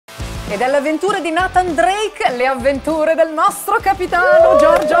E dalle avventure di Nathan Drake, le avventure del nostro capitano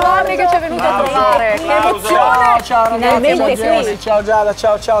Giorgio Vanni che ci è venuto a trovare. Che emozione! Ciao ragazzi, ciao Giada,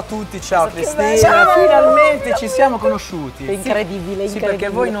 ciao a tutti, ciao Cristina, finalmente ci siamo conosciuti. È incredibile, sì, perché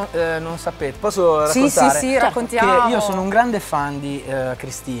voi non sapete, posso raccontare? Sì, raccontiamo. Che io sono un grande fan di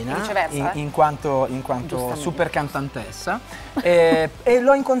Cristina, in quanto super cantantessa, e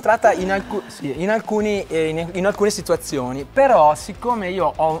l'ho incontrata in alcune situazioni, però siccome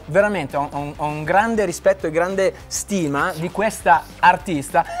io ho veramente un grande rispetto e grande stima di questa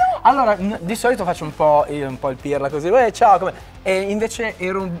artista, allora di solito faccio un po' il pirla così, ciao, come... E invece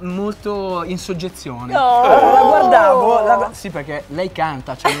ero molto in soggezione. Allora, la guardavo, sì, perché lei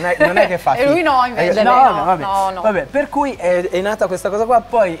canta, cioè non è che fa. E lui no, invece. No. Vabbè, per cui è nata questa cosa qua,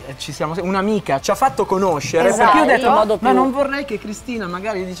 poi un'amica ci ha fatto conoscere, perché io ho detto, ma non vorrei che Cristina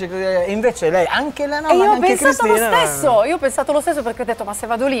magari dice così, e invece lei, anche la e io ho pensato lo stesso, perché ho detto, ma se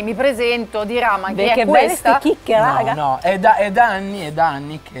vado lì mi presento, dirà, ma chi è questa? Chicche, raga. No, è da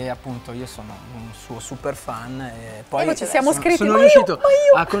anni che appunto io sono un suo super fan, e poi ci siamo scritti. Sono riuscito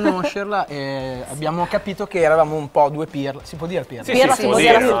a conoscerla e abbiamo capito che eravamo un po' due pirla. Si può dire pirla? Sì, si può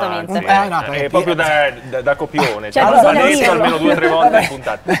dire assolutamente. È proprio da copione. Cioè, va detto almeno 2 o 3 volte in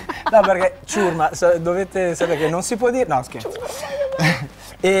puntata. No, perché ciurma, dovete sapere che non si può dire. No, scherzo.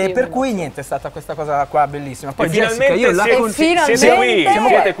 E per cui niente, è stata questa cosa qua bellissima. Poi Jessica, io la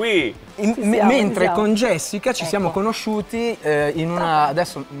siete qui. Mentre con Jessica ci siamo conosciuti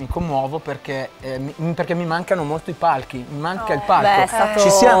adesso mi commuovo perché mi mancano molto i palchi, mi manca il palco. Ci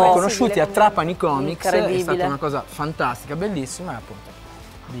siamo conosciuti a Trapani Comics, è stata una cosa fantastica, bellissima, appunto.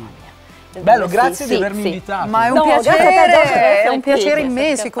 Bello, grazie di avermi invitato. Ma è un piacere, è un piacere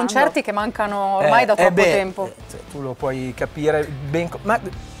immenso, i concerti che mancano ormai da troppo tempo. Tu lo puoi capire ben. Ma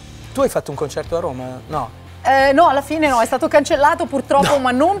tu hai fatto un concerto a Roma? No. No, alla fine no, è stato cancellato purtroppo,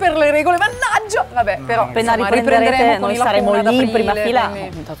 ma non per le regole, mannaggia! Vabbè, però appena riprenderemo, noi saremo lì in prima fila,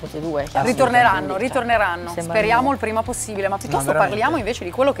 tutti e due. Ritorneranno, speriamo il prima possibile, ma piuttosto parliamo invece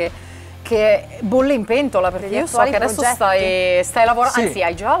di quello che bolle in pentola, perché io so che adesso stai lavorando, anzi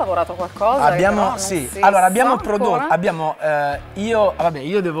hai già lavorato a qualcosa. Abbiamo prodotto,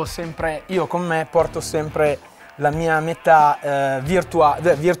 io devo sempre, io con me porto sempre la mia metà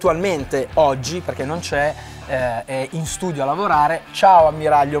virtualmente oggi, perché non c'è, è in studio a lavorare. Ciao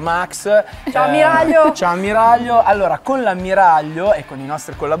ammiraglio Max. Ciao ammiraglio. Ciao ammiraglio. Allora, con l'ammiraglio e con i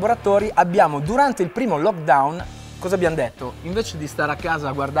nostri collaboratori abbiamo, durante il primo lockdown, cosa abbiamo detto? Invece di stare a casa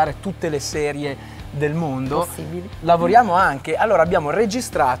a guardare tutte le serie del mondo, lavoriamo anche. Allora abbiamo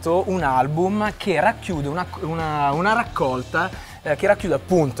registrato un album che racchiude una raccolta che racchiude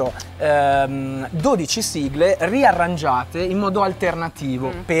appunto 12 sigle riarrangiate in modo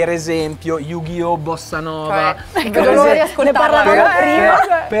alternativo. Per esempio Yu-Gi-Oh! Bossa Nova,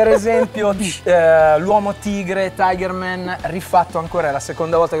 per esempio l'Uomo Tigre, Tigerman, rifatto ancora, è la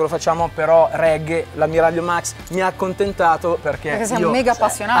seconda volta che lo facciamo, però reggae, l'ammiraglio Max mi ha accontentato perché sei mega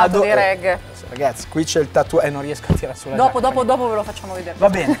appassionato di reggae. Ragazzi, qui c'è il tatuaggio e non riesco a tirare sulla dopo ve lo facciamo vedere. Va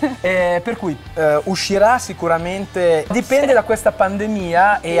bene, per cui uscirà sicuramente, dipende da questa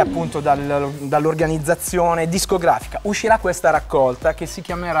pandemia e appunto dall'organizzazione discografica, uscirà questa raccolta che si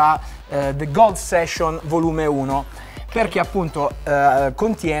chiamerà The Gold Session Volume 1, perché appunto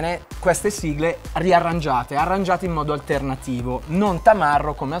contiene queste sigle arrangiate in modo alternativo, non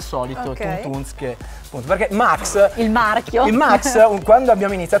tamarro come al solito, Toon Tunz, che appunto, perché Max, il marchio, quando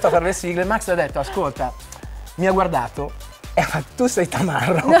abbiamo iniziato a fare le sigle, Max ha detto: ascolta, mi ha guardato e ha fatto, tu sei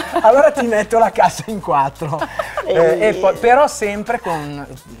tamarro, allora ti metto la cassa in 4. E poi, però sempre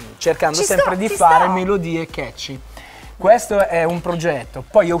cercando sempre di fare melodie catchy. Questo è un progetto,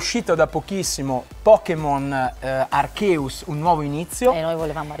 poi è uscito da pochissimo Pokémon Arceus, un nuovo inizio. E noi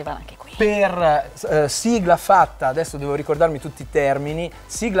volevamo arrivare anche qui. Per sigla fatta, adesso devo ricordarmi tutti i termini,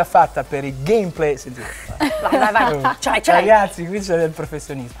 sigla fatta per il gameplay. Vai. Ragazzi, qui c'è del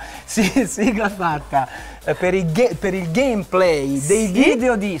professionismo. Sigla fatta per il gameplay dei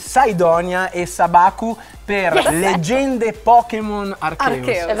video di Saidonia e Sabaku per Leggende Pokémon Arceus.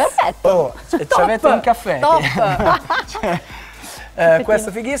 È perfetto. Oh, ci avete un caffè? Questo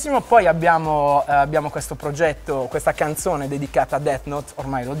è fighissimo. Poi abbiamo questo progetto, questa canzone dedicata a Death Note,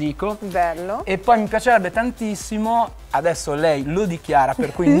 ormai lo dico. Bello. E poi mi piacerebbe tantissimo, adesso lei lo dichiara,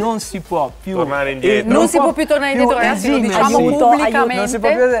 per cui non si può più tornare indietro. Non si può più tornare indietro, ragazzi, lo diciamo pubblicamente. Non si può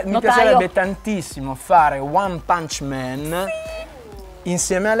più, mi piacerebbe tantissimo fare One Punch Man.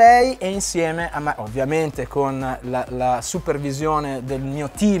 Insieme a lei e insieme a me, ovviamente con la supervisione del mio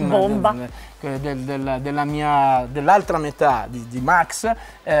team, dell'altra metà di Max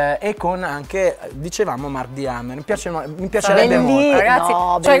e con anche, dicevamo, Mark di Hammer. Mi piacerebbe molto. Ragazzi,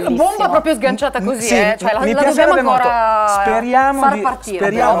 no, cioè bomba proprio sganciata così, sì, cioè, mi la dobbiamo piacerebbe ancora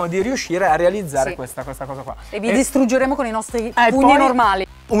speriamo di riuscire a realizzare questa cosa qua. E vi distruggeremo con i nostri pugni normali.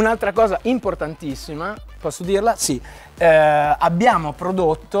 Un'altra cosa importantissima, posso dirla? Sì. Abbiamo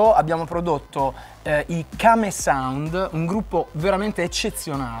prodotto i Kame Sound, un gruppo veramente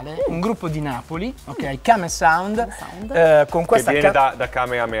eccezionale, un gruppo di Napoli, ok? Kame Sound, con questa che viene da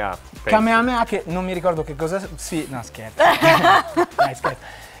Kamehameha. Kamehameha, che non mi ricordo che cosa. Sì, no, scherzo. Dai,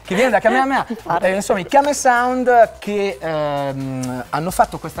 scherzo. Che viene da Kamehameha. Insomma, i Kame Sound che hanno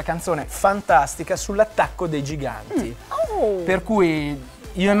fatto questa canzone fantastica sull'attacco dei giganti. Per cui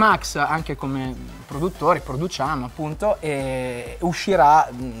io e Max, anche come produttori, produciamo appunto, e uscirà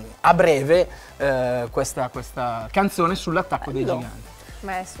a breve questa canzone sull'attacco dei giganti.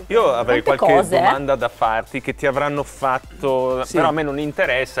 Io avrei Tante qualche cose, domanda da farti che ti avranno fatto, però a me non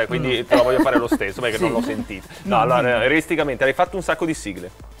interessa e quindi te la voglio fare lo stesso perché non l'ho sentita. No, allora, realisticamente hai fatto un sacco di sigle,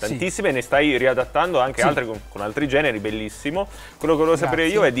 tantissime, ne stai riadattando anche altre con altri generi, bellissimo. Quello che volevo sapere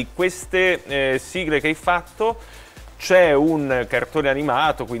io è di queste sigle che hai fatto. C'è un cartone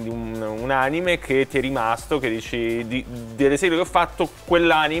animato, quindi un anime che ti è rimasto, che dici delle serie che ho fatto,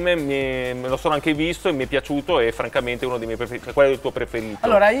 quell'anime me lo sono anche visto e mi è piaciuto e francamente è uno dei miei preferiti. Qual è il tuo preferito?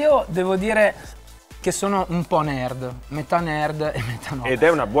 Allora, io devo dire che sono un po' nerd, metà nerd e metà no. Ed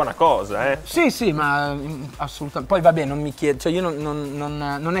è una buona cosa, eh? Sì, ma assolutamente. Poi vabbè, non mi chiedo, cioè io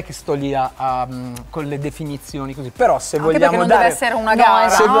non è che sto lì con le definizioni così, però se anche vogliamo non dare... deve essere una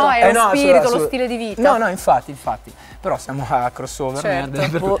gara, no? È lo spirito, lo stile di vita. No, infatti. Però siamo a crossover,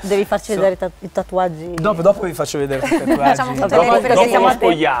 certo. Devi farci vedere i tatuaggi. Dopo vi faccio vedere i tatuaggi. Dopo lo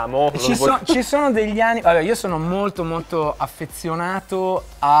spogliamo. Ci sono degli anni... Vabbè, io sono molto molto affezionato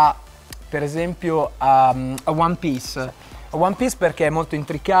a... Per esempio a One Piece. One Piece perché è molto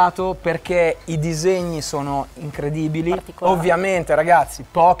intricato, perché i disegni sono incredibili. Ovviamente, ragazzi,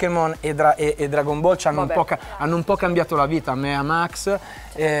 Pokémon e Dragon Ball hanno un po' cambiato la vita a me e a Max.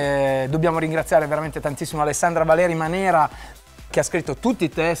 Dobbiamo ringraziare veramente tantissimo Alessandra Valeri Manera, che ha scritto tutti i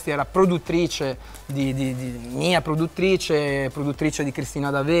testi, era produttrice mia produttrice di Cristina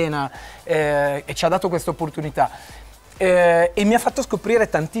D'Avena, e ci ha dato questa opportunità. E mi ha fatto scoprire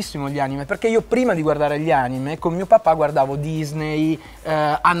tantissimo gli anime, perché io prima di guardare gli anime con mio papà guardavo Disney,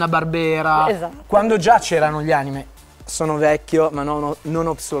 Hanna-Barbera, quando già c'erano gli anime. Sono vecchio ma non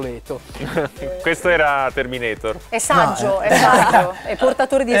obsoleto. Questo era Terminator. È saggio, è saggio, è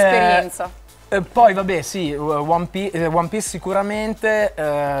portatore di esperienza. Poi vabbè, sì, One Piece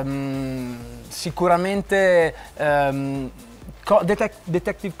sicuramente,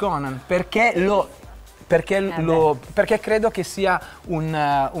 Detective Conan, perché credo che sia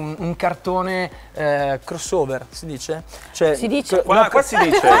un cartone crossover, si dice? Cioè, si dice? Qua si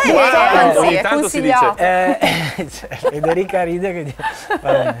dice. Ogni tanto si dice. Federica ride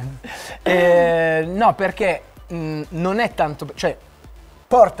che no, perché non è tanto... Cioè,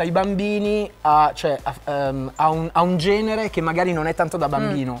 porta i bambini a un genere che magari non è tanto da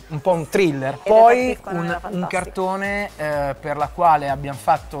bambino, un po' un thriller. Poi un cartone per la quale abbiamo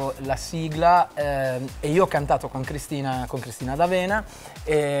fatto la sigla e io ho cantato con Cristina D'Avena,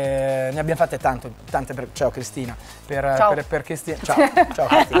 e ne abbiamo fatte tante ciao Cristina, per Cristina. Ciao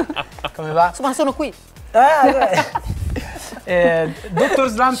Cristina. Come va? Insomma, sono qui. Dottor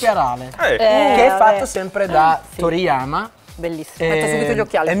Slampi Arale, che è fatto sempre da Toriyama. Bellissimo. Metto subito gli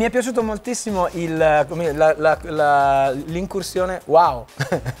occhiali. E mi è piaciuto moltissimo l'incursione. Wow!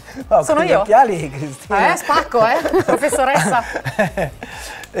 Sono gli io? Occhiali, Cristina. Spacco, professoressa.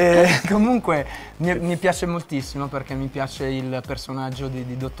 Comunque mi piace moltissimo perché mi piace il personaggio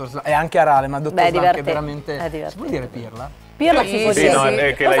di Dottor Slump. E anche Arale, ma Dottor Slump è veramente. Si può dire Pirla? Pirla si può dire. No,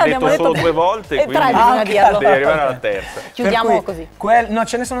 è che l'hai detto solo 2 volte, quindi devi arrivare alla terza. Chiudiamo così. No,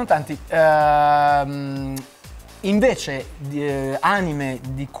 ce ne sono tanti. Invece anime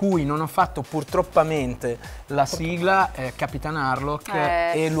di cui non ho fatto purtroppamente la sigla è Capitan Harlock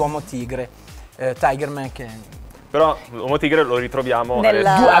e l'Uomo Tigre, Tigerman, che... Però l'Uomo Tigre lo ritroviamo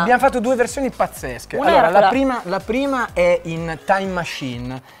abbiamo fatto 2 versioni pazzesche. Allora, la prima è in Time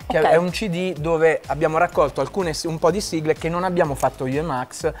Machine, che è un CD dove abbiamo raccolto un po' di sigle che non abbiamo fatto io e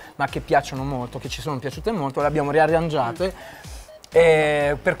Max, ma che piacciono molto, che ci sono piaciute molto, le abbiamo riarrangiate.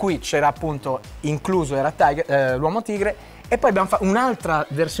 Per cui c'era appunto incluso l'Uomo Tigre, e poi abbiamo fatto un'altra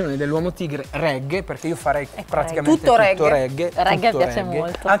versione dell'Uomo Tigre reggae, perché io farei praticamente tutto reggae. Reggae piace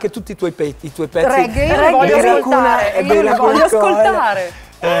molto. Anche tutti i tuoi pezzi. Reggae, io li voglio ascoltare.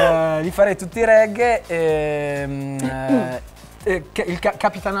 Li farei tutti reggae. il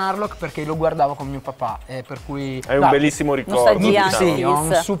Capitan Harlock perché lo guardavo con mio papà, per cui... È un bellissimo ricordo. Sì, ho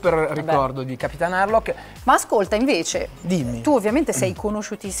un super ricordo di Capitan Harlock. Ma ascolta, invece, dimmi. Tu ovviamente sei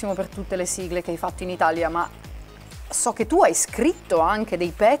conosciutissimo per tutte le sigle che hai fatto in Italia, ma so che tu hai scritto anche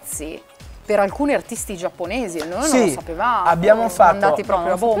dei pezzi per alcuni artisti giapponesi e noi non lo sapevamo. Abbiamo fatto... Sono andati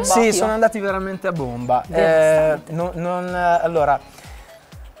proprio a bomba. Sì, sono andati veramente a bomba. Allora,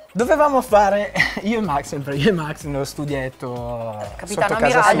 dovevamo fare, io e Max nello studietto Capitano sotto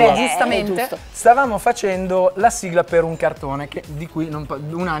casa Ammiraglio, sua, giustamente. Stavamo facendo la sigla per un cartone,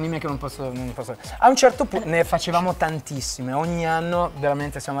 un anime che non posso. A un certo punto ne facevamo tantissime, ogni anno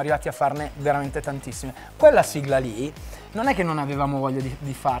veramente siamo arrivati a farne veramente tantissime. Quella sigla lì non è che non avevamo voglia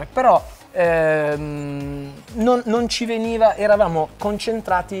di fare, però non ci veniva, eravamo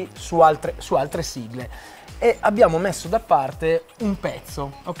concentrati su altre sigle. E abbiamo messo da parte un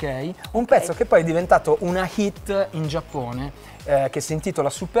pezzo, ok? Un pezzo che poi è diventato una hit in Giappone, che si intitola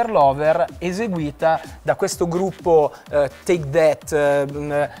Super Lover, eseguita da questo gruppo Take That,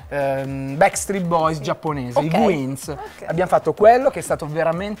 Backstreet Boys giapponese, i Gwins. Abbiamo fatto quello che è stato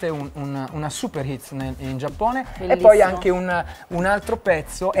veramente una super hit in Giappone. Bellissimo. E poi anche un altro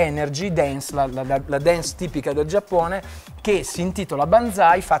pezzo, Energy Dance, la dance tipica del Giappone, che si intitola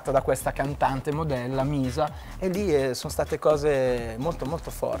Banzai, fatta da questa cantante modella Misa, e lì sono state cose molto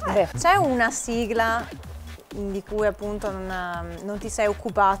molto forti. C'è una sigla di cui appunto non ti sei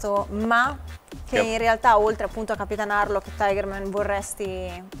occupato, ma che in realtà oltre appunto a Capitan Harlock e Tigerman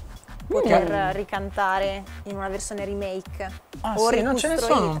vorresti poter ricantare in una versione remake? Sì, no, ce ne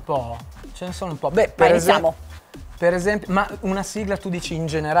sono un po'. Beh, per esempio, ma una sigla tu dici in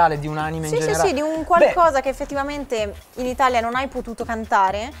generale, di un anime in generale? Sì, di un qualcosa che effettivamente in Italia non hai potuto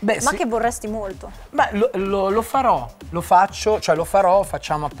cantare, ma che vorresti molto. Beh, lo farò,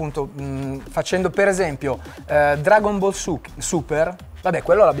 facciamo appunto, facendo per esempio Dragon Ball Super. Vabbè,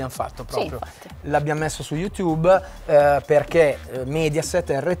 quello l'abbiamo fatto proprio. Sì, l'abbiamo messo su YouTube perché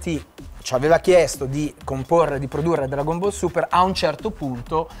Mediaset RT ci aveva chiesto di comporre, di produrre Dragon Ball Super. A un certo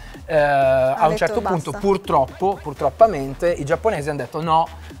punto purtroppamente i giapponesi hanno detto no,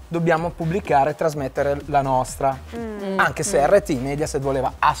 dobbiamo pubblicare e trasmettere la nostra, anche se RT Mediaset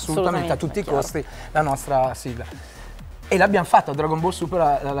voleva assolutamente a tutti i costi la nostra sigla, e l'abbiamo fatta. Dragon Ball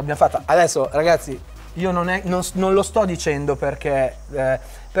Super l'abbiamo fatta. Adesso ragazzi, io non lo sto dicendo perché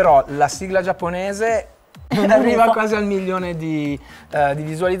però la sigla giapponese non arriva quasi al 1.000.000 di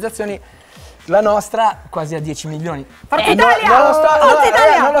visualizzazioni. La nostra quasi a 10 milioni. Forza Italia!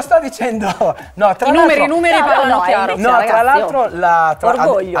 Non lo sto dicendo. No, tra I numeri parlano chiaro. No, tra l'altro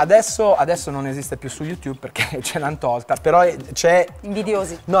adesso non esiste più su YouTube perché ce l'hanno tolta, però c'è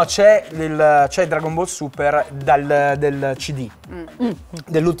invidiosi. No, c'è Dragon Ball Super del CD.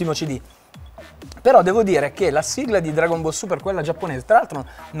 Dell'ultimo CD. Però devo dire che la sigla di Dragon Ball Super, quella giapponese, tra l'altro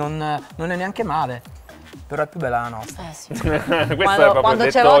non è neanche male. Però è più bella la nostra. Sì.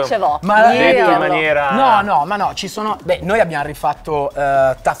 Quando ce l'ho. Ma detto in maniera... No, ci sono... Beh, noi abbiamo rifatto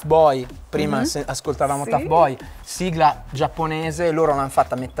Tough Boy, prima ascoltavamo Tough Boy, sigla giapponese, loro l'hanno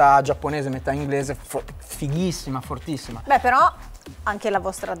fatta metà giapponese, metà inglese, fighissima, fortissima. Beh, però anche la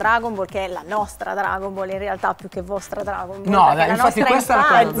vostra Dragon Ball, che è la nostra Dragon Ball in realtà più che vostra Dragon Ball. No, infatti questa è la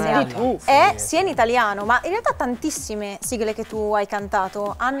cosa bella. È sia in italiano, ma in realtà tantissime sigle che tu hai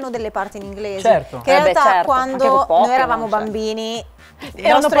cantato hanno delle parti in inglese. Certo. Che in realtà quando noi eravamo bambini il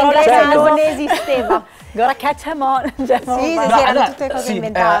nostro inglese non esisteva. Gotta catch 'em all. Erano tutte cose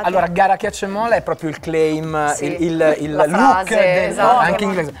inventate. Allora, Gotta catch 'em all è proprio il claim, il look anche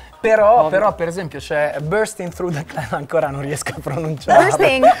inglese. Però per esempio c'è Bursting Through the Clouds, ancora non riesco a pronunciare.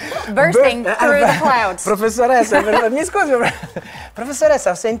 Bursting Through the Clouds. Professoressa, mi scusi,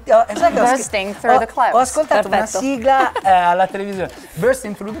 professoressa, Bursting Through the Clouds. Ho ascoltato una sigla alla televisione,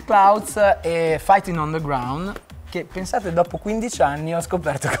 Bursting Through the Clouds e Fighting on the Ground, che pensate dopo 15 anni ho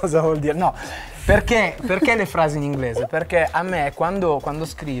scoperto cosa vuol dire. No, perché le frasi in inglese? Perché a me quando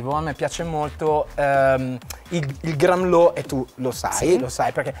scrivo a me piace molto il gramlo, e tu lo sai,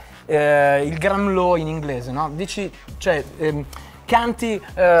 perché il gramlo in inglese, no? Dici, cioè canti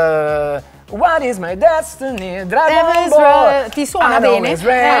What is my destiny? Dragon Ball. Ti suona bene?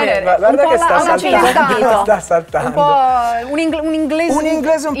 Guarda che sta saltando. Un inglese. Un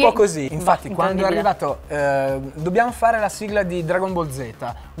inglese un po' così. Infatti, quando è arrivato, dobbiamo fare la sigla di Dragon Ball Z.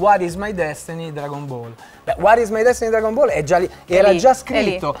 What is my destiny? Dragon Ball. Beh, What is my destiny? Dragon Ball è già lì, era già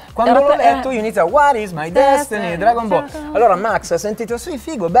scritto. Quando l'ho letto io inizio What is my destiny? Dragon Ball. Allora Max ha sentito, sì,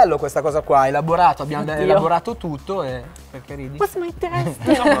 figo, è bello questa cosa qua, elaborato, abbiamo elaborato tutto e perché ridi? What's my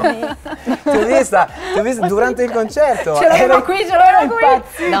destiny? ho vista durante il concerto. Ce l'aveva qui, ce l'aveva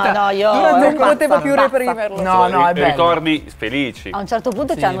qui. No, io non potevo più reprimerlo. No, è bello. Ricordi felici. A un certo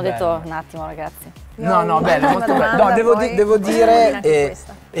punto ci hanno detto un attimo ragazzi. No, bello, molto bello. No, devo dire,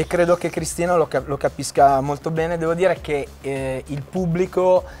 e credo che Cristina lo capisca molto bene, devo dire che il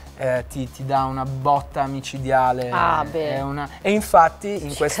pubblico ti dà una botta micidiale. E infatti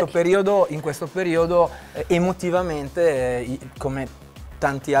in questo periodo emotivamente, come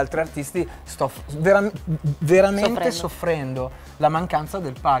tanti altri artisti, sto veramente soffrendo la mancanza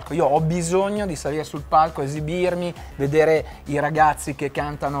del palco. Io ho bisogno di salire sul palco, esibirmi, vedere i ragazzi che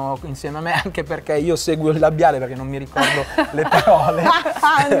cantano insieme a me, anche perché io seguo il labiale perché non mi ricordo le parole.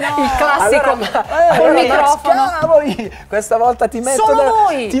 Il classico col microfono. Cavoli, questa volta ti metto solo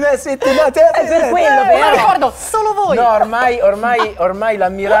voi! Ti metti è per quello, vero? Non ricordo, solo voi! No, ormai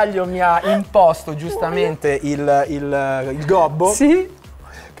l'ammiraglio mi ha imposto giustamente il gobbo. Sì.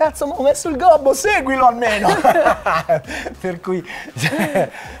 Cazzo, ho messo il gobbo, seguilo almeno!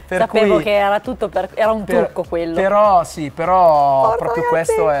 Sapevo che era era un trucco quello. Però proprio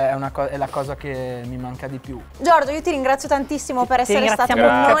questo è la cosa che mi manca di più. Giorgio, io ti ringrazio tantissimo per essere stato con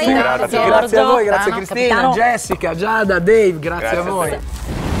noi. Grazie a voi, grazie a Cristina, Jessica, Giada, Dave, grazie a voi.